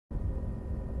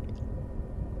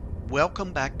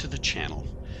Welcome back to the channel.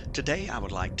 Today I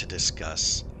would like to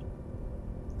discuss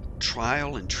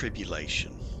trial and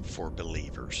tribulation for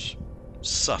believers,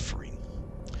 suffering.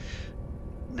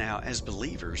 Now, as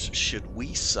believers, should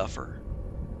we suffer?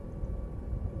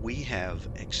 We have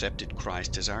accepted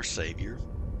Christ as our Savior.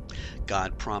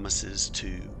 God promises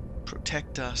to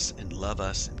protect us and love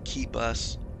us and keep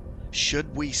us.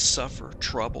 Should we suffer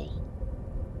trouble?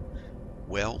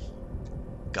 Well,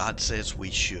 God says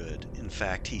we should. In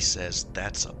fact, He says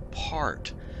that's a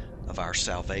part of our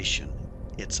salvation.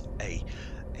 It's a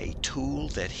tool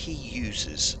that He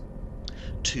uses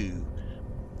to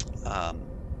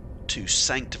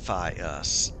sanctify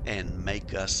us and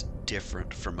make us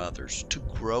different from others, to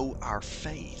grow our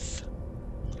faith.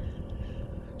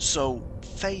 So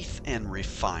faith and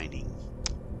refining,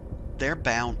 they're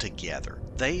bound together.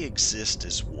 They exist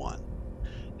as one.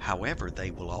 However,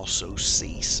 they will also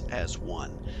cease as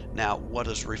one. Now, what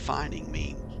does refining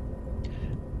mean?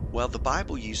 Well, the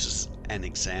Bible uses an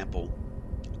example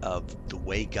of the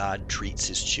way God treats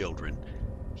His children.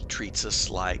 He treats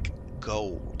us like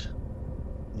gold.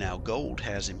 Now, gold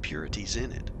has impurities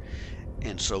in it.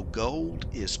 And so gold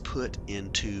is put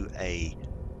into a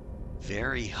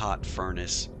very hot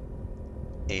furnace,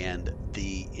 and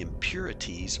the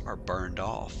impurities are burned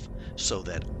off, so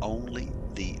that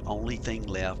the only thing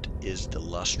left is the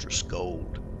lustrous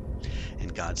gold.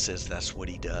 And God says that's what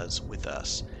He does with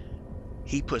us.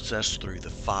 He puts us through the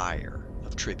fire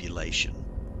of tribulation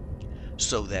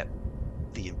so that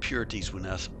the impurities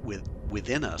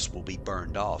within us will be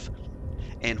burned off,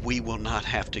 and we will not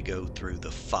have to go through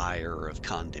the fire of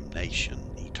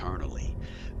condemnation eternally.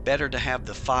 Better to have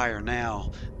the fire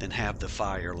now than have the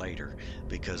fire later,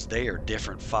 because they are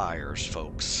different fires,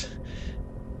 folks.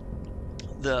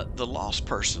 The lost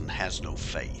person has no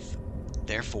faith.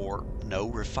 Therefore, no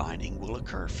refining will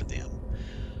occur for them.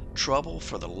 Trouble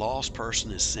for the lost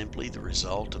person is simply the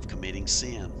result of committing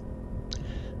sin.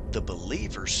 The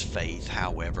believer's faith,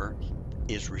 however,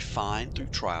 is refined through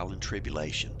trial and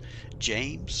tribulation.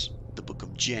 James, the book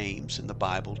of James in the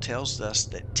Bible, tells us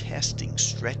that testing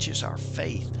stretches our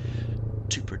faith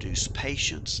to produce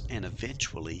patience and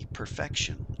eventually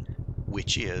perfection,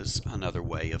 which is another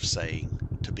way of saying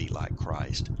to be like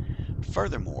Christ.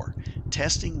 Furthermore,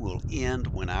 testing will end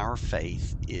when our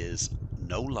faith is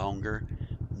no longer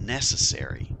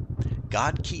necessary.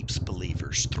 God keeps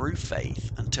believers through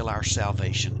faith until our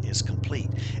salvation is complete,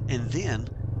 and then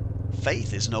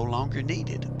faith is no longer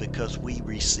needed because we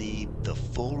receive the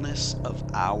fullness of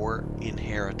our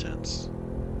inheritance.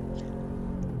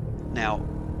 Now,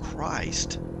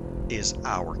 Christ is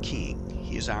our King.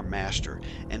 He is our Master,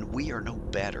 and we are no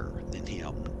better than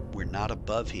Him. We're not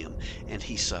above Him, and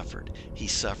He suffered. He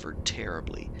suffered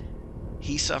terribly.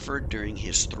 He suffered during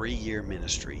His 3-year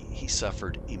ministry. He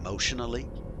suffered emotionally,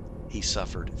 He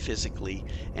suffered physically,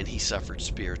 and He suffered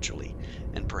spiritually.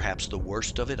 And perhaps the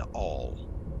worst of it all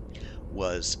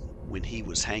was when He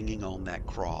was hanging on that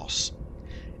cross.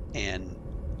 And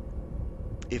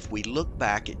if we look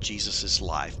back at Jesus'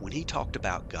 life, when He talked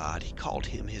about God, He called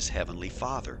Him His Heavenly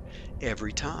Father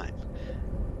every time.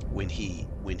 When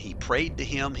he prayed to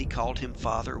Him, He called Him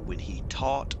Father. When He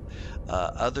taught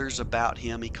others about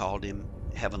Him, He called Him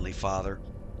Heavenly Father.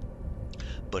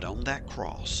 But on that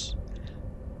cross,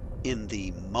 in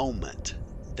the moment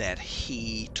that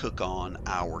He took on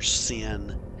our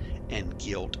sin and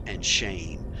guilt and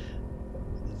shame,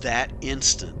 that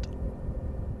instant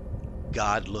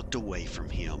God looked away from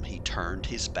Him. He turned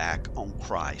His back on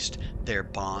Christ. Their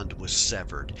bond was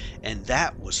severed, and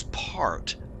that was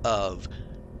part of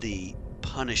the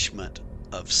punishment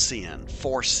of sin,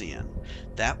 for sin.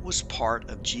 That was part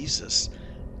of Jesus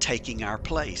taking our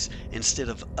place. Instead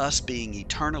of us being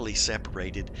eternally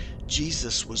separated,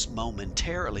 Jesus was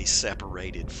momentarily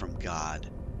separated from God.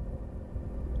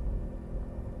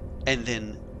 And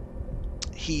then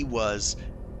He was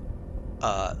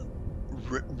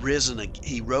risen.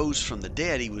 He rose from the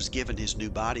dead. He was given His new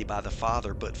body by the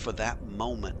Father, but for that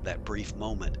moment, that brief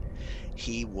moment,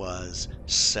 He was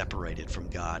separated from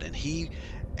God. And He,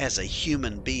 as a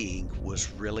human being,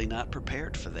 was really not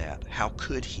prepared for that. How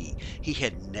could He? He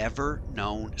had never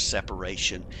known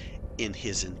separation in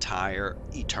His entire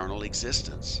eternal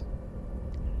existence.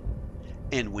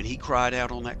 And when He cried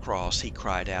out on that cross, He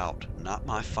cried out, "Not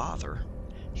my Father."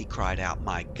 He cried out,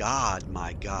 my God,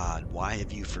 why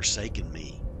have you forsaken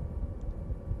me?"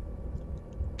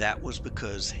 That was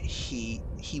because he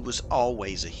was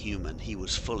always a human. He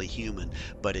was fully human,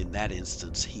 but in that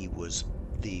instance, He was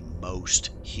the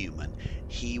most human.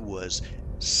 He was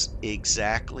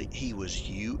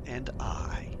you and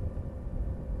I.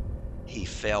 He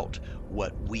felt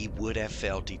what we would have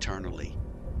felt eternally.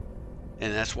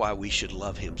 And that's why we should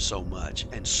love him so much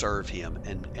and serve him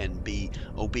and be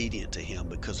obedient to him,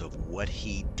 because of what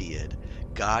he did.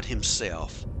 God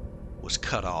himself was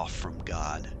cut off from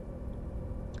God.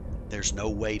 There's no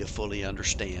way to fully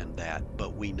understand that,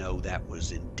 but we know that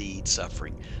was indeed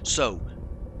suffering. So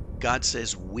God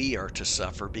says we are to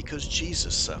suffer because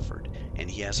Jesus suffered,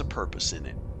 and he has a purpose in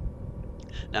it.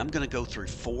 Now I'm going to go through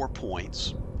 4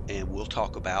 points, and we'll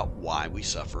talk about why we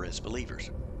suffer as believers.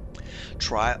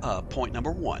 Point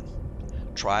number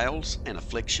 1. Trials and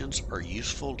afflictions are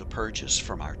useful to purge us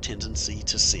from our tendency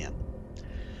to sin.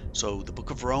 So the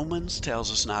book of Romans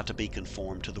tells us not to be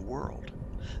conformed to the world.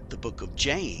 The book of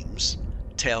James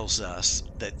tells us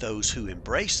that those who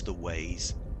embrace the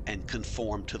ways and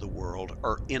conform to the world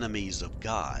are enemies of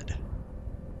God.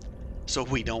 So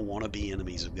we don't want to be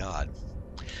enemies of God.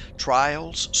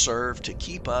 Trials serve to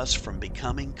keep us from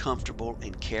becoming comfortable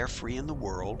and carefree in the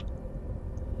world.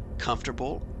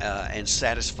 Comfortable and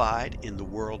satisfied in the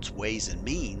world's ways and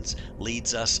means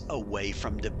leads us away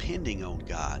from depending on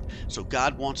God. So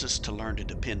God wants us to learn to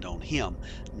depend on him,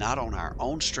 not on our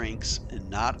own strengths and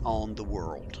not on the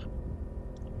world.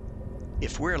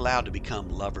 If we're allowed to become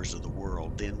lovers of the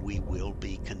world, then we will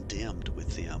be condemned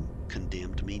with them.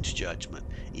 Condemned means judgment,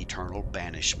 eternal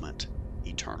banishment,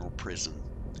 eternal prison.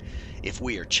 If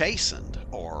we are chastened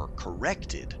or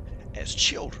corrected as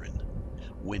children,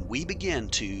 when we begin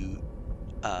to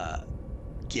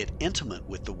get intimate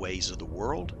with the ways of the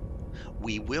world,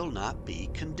 we will not be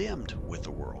condemned with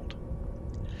the world.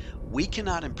 We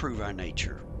cannot improve our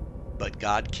nature, but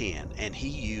God can, and he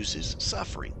uses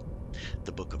suffering.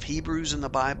 The book of Hebrews in the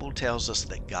Bible tells us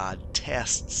that God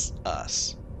tests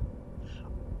us.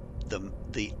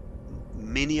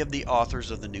 Many of the authors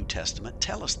of the New Testament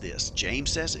tell us this.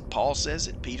 James says it, Paul says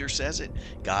it, Peter says it.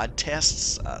 God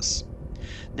tests us.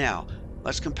 Now,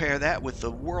 let's compare that with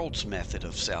the world's method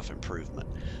of self-improvement.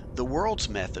 The world's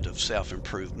method of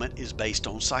self-improvement is based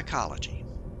on psychology.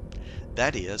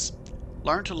 That is,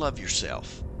 learn to love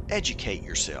yourself, educate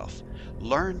yourself,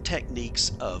 learn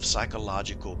techniques of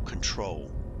psychological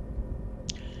control.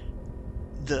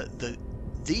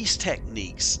 These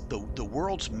techniques, the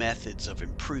world's methods of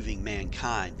improving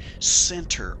mankind,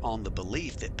 center on the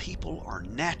belief that people are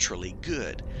naturally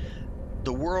good.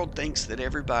 The world thinks that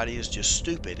everybody is just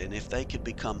stupid, and if they could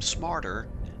become smarter,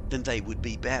 then they would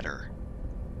be better.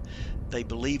 They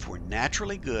believe we're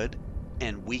naturally good,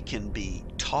 and we can be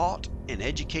taught and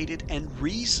educated and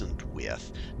reasoned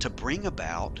with to bring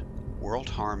about world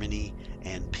harmony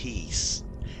and peace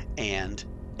and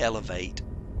elevate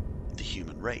the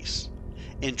human race.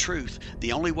 In truth,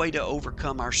 the only way to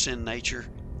overcome our sin nature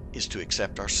is to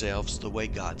accept ourselves the way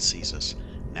God sees us,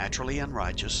 naturally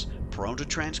unrighteous, prone to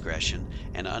transgression,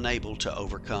 and unable to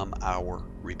overcome our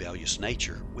rebellious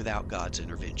nature without God's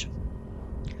intervention.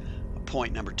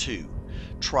 Point number 2.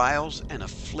 Trials and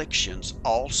afflictions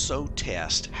also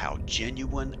test how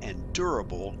genuine and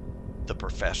durable the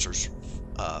professor's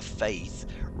faith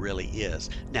really is.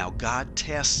 Now, God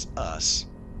tests us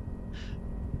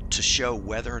to show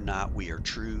whether or not we are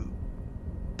true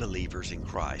believers in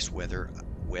Christ, whether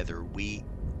we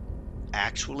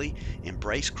actually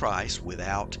embrace Christ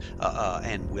without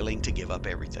and willing to give up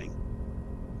everything.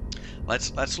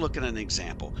 Let's look at an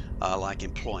example like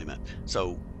employment.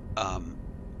 So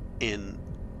in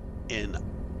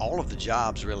all of the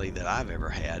jobs really that I've ever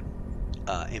had,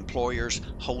 employers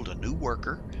hold a new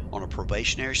worker on a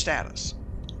probationary status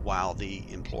while the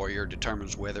employer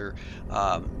determines whether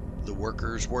the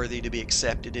worker is worthy to be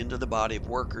accepted into the body of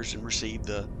workers and receive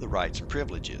the rights and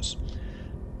privileges.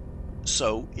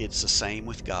 So it's the same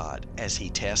with God as he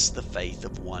tests the faith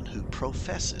of one who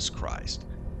professes Christ.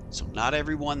 So not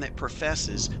everyone that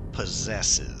professes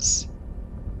possesses.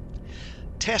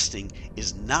 Testing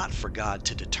is not for God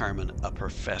to determine a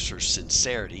professor's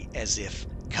sincerity as if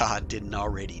God didn't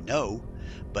already know,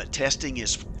 but testing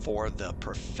is for the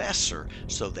professor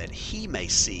so that he may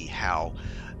see how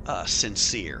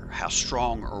sincere, how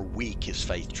strong or weak his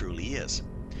faith truly is.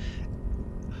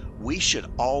 We should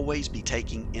always be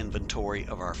taking inventory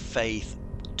of our faith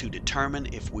to determine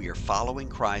if we are following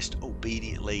Christ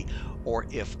obediently or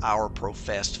if our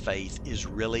professed faith is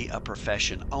really a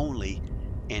profession only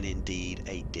and indeed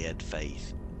a dead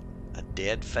faith. A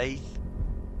dead faith?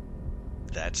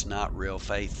 That's not real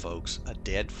faith, folks. A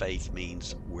dead faith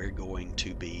means we're going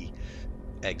to be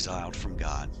exiled from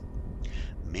God.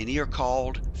 Many are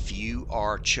called, few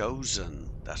are chosen.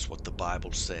 That's what the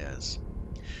Bible says.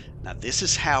 Now, this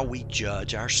is how we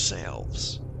judge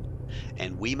ourselves.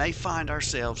 And we may find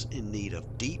ourselves in need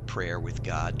of deep prayer with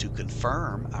God to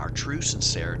confirm our true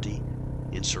sincerity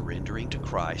in surrendering to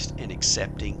Christ and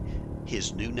accepting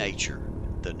his new nature,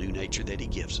 the new nature that he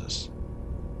gives us.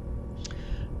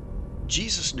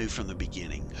 Jesus knew from the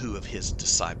beginning who of his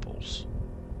disciples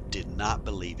did not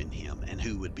believe in him and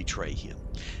who would betray him.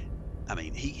 I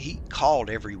mean, he called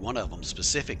every one of them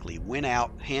specifically, went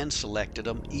out, hand selected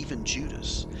them, even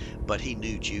Judas. But he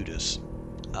knew Judas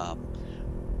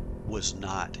was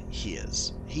not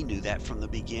his. He knew that from the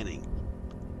beginning.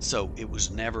 So it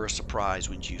was never a surprise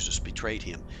when Jesus betrayed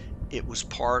him. It was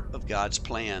part of God's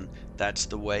plan. That's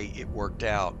the way it worked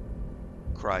out.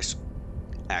 Christ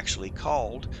actually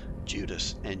called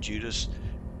Judas, and Judas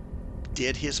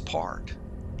did his part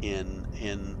in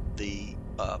the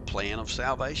plan of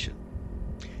salvation.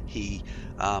 He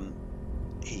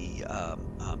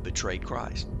betrayed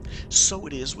Christ. So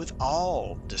it is with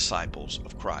all disciples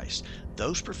of Christ.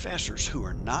 Those professors who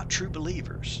are not true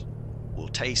believers will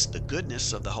taste the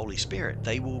goodness of the Holy Spirit.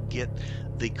 They will get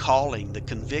the calling, the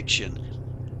conviction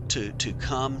to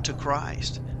come to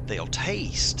Christ. They'll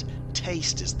taste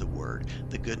is the word,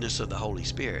 the goodness of the Holy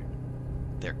Spirit.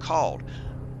 They're called,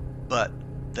 but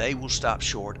they will stop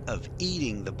short of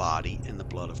eating the body and the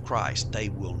blood of Christ. They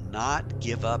will not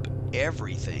give up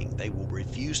everything. They will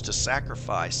refuse to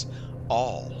sacrifice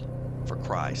all for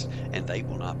Christ, and they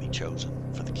will not be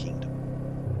chosen for the kingdom.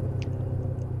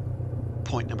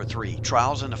 Point number 3,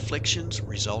 trials and afflictions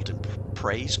result in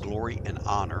praise, glory, and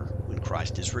honor when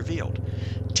Christ is revealed.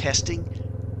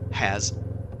 Testing has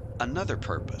another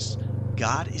purpose.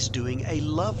 God is doing a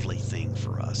lovely thing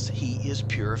for us. He is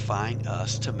purifying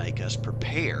us to make us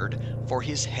prepared for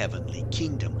his heavenly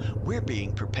kingdom. We're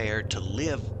being prepared to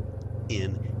live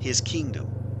in his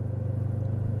kingdom.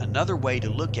 Another way to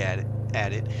look at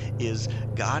it is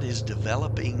God is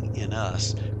developing in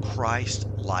us Christ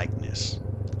likeness,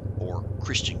 or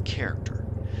Christian character.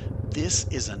 This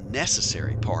is a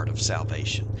necessary part of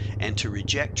salvation, and to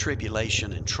reject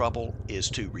tribulation and trouble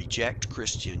is to reject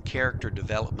Christian character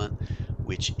development,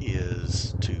 which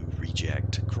is to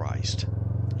reject Christ.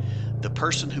 The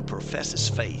person who professes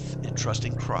faith and trust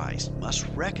in Christ must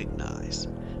recognize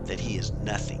that he is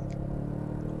nothing,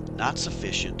 not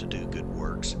sufficient to do good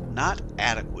works, not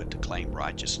adequate to claim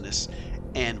righteousness,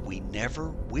 and we never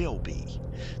will be.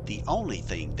 The only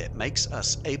thing that makes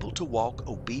us able to walk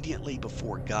obediently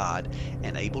before God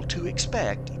and able to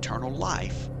expect eternal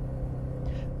life,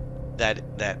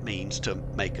 that means to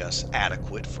make us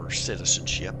adequate for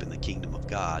citizenship in the kingdom of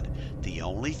God. The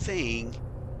only thing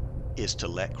is to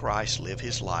let Christ live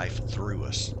his life through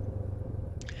us.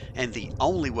 And the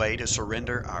only way to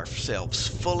surrender ourselves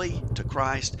fully to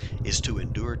Christ is to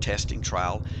endure testing,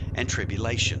 trial, and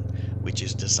tribulation, which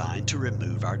is designed to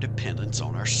remove our dependence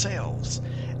on ourselves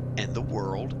and the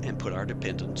world and put our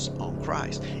dependence on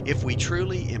Christ. If we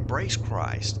truly embrace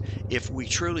Christ, if we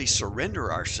truly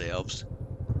surrender ourselves,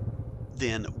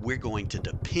 then we're going to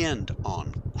depend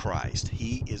on Christ.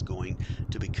 He is going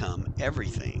to become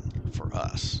everything for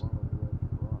us.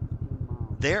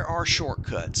 There are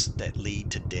shortcuts that lead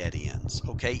to dead ends,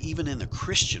 okay? Even in the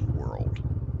Christian world,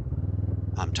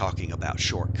 I'm talking about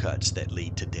shortcuts that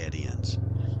lead to dead ends.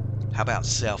 How about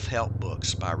self-help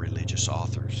books by religious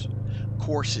authors?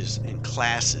 Courses and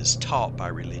classes taught by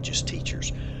religious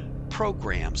teachers?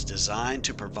 Programs designed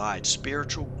to provide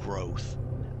spiritual growth?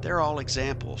 They're all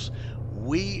examples.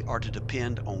 We are to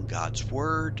depend on God's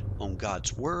Word, on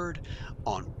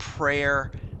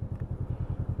prayer,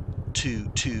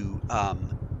 to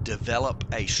develop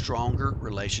a stronger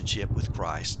relationship with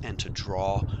Christ and to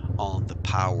draw on the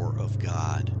power of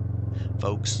God.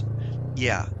 Folks,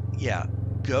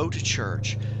 go to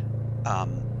church,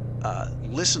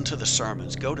 listen to the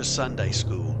sermons, go to Sunday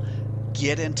school,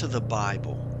 get into the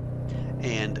Bible,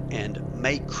 and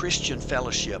make Christian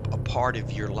fellowship a part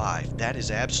of your life. That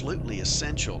is absolutely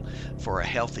essential for a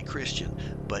healthy Christian.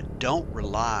 But don't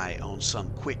rely on some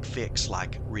quick fix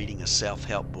like reading a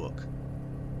self-help book.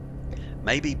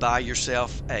 Maybe buy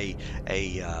yourself a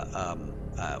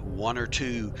one or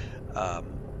two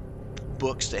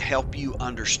books to help you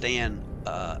understand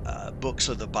books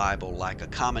of the Bible, like a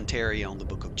commentary on the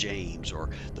book of James or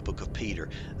the book of Peter.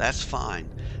 That's fine,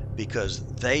 because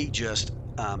they just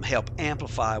help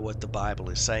amplify what the Bible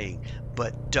is saying.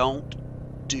 But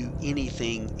don't do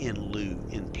anything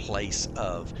in place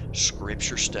of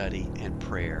scripture study and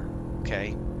prayer,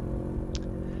 okay?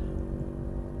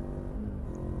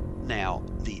 Now,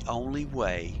 the only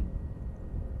way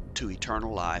to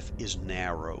eternal life is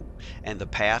narrow, and the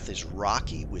path is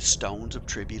rocky with stones of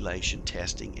tribulation,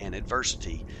 testing, and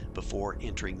adversity before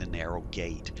entering the narrow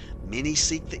gate. Many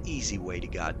seek the easy way to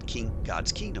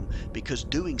God's kingdom because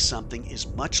doing something is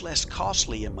much less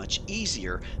costly and much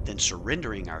easier than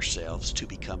surrendering ourselves to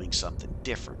becoming something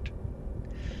different.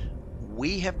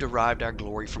 We have derived our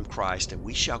glory from Christ, and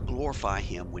we shall glorify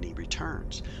him when he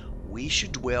returns. We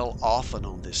should dwell often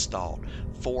on this thought,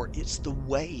 for it's the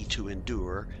way to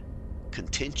endure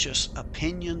contentious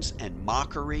opinions and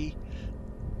mockery,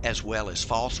 as well as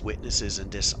false witnesses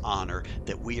and dishonor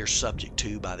that we are subject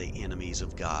to by the enemies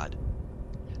of God.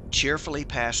 Cheerfully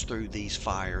pass through these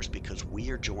fires, because we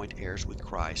are joint heirs with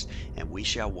Christ, and we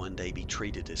shall one day be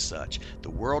treated as such. The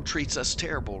world treats us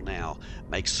terrible now,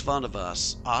 makes fun of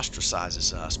us,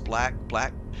 ostracizes us,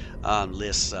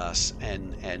 lists us,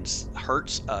 and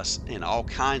hurts us in all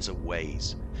kinds of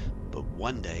ways. But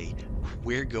one day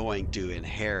we're going to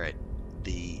inherit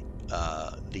the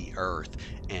earth,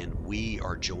 and we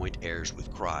are joint heirs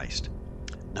with Christ.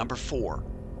 Number 4.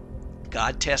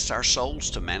 God tests our souls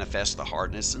to manifest the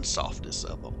hardness and softness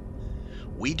of them.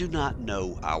 We do not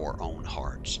know our own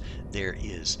hearts. There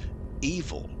is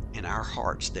evil in our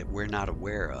hearts that we're not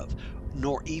aware of,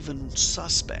 nor even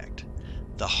suspect.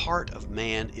 The heart of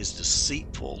man is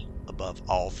deceitful above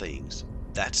all things.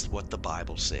 That's what the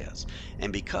Bible says.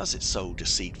 And because it's so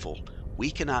deceitful,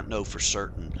 we cannot know for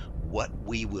certain what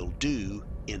we will do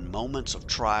in moments of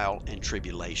trial and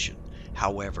tribulation.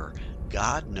 However,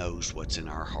 God knows what's in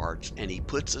our hearts, and he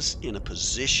puts us in a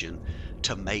position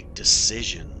to make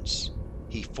decisions.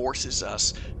 He forces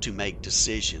us to make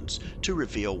decisions to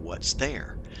reveal what's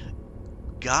there.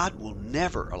 God will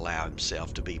never allow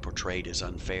himself to be portrayed as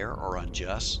unfair or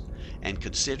unjust, and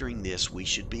considering this, we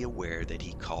should be aware that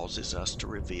he causes us to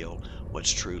reveal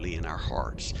what's truly in our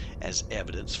hearts as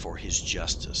evidence for his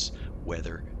justice,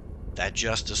 whether that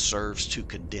justice serves to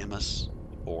condemn us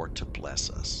or to bless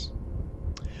us.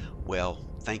 Well,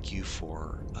 thank you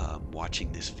for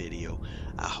watching this video.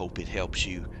 I hope it helps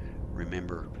you.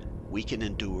 Remember, we can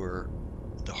endure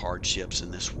the hardships in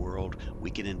this world.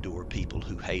 We can endure people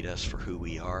who hate us for who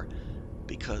we are,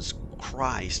 because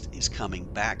Christ is coming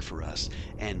back for us.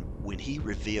 And when he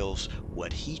reveals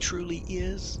what he truly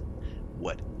is,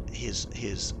 what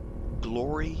his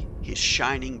glory, his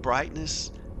shining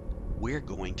brightness, we're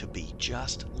going to be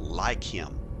just like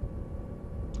him.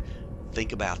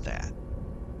 Think about that.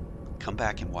 Come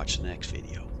back and watch the next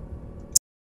video.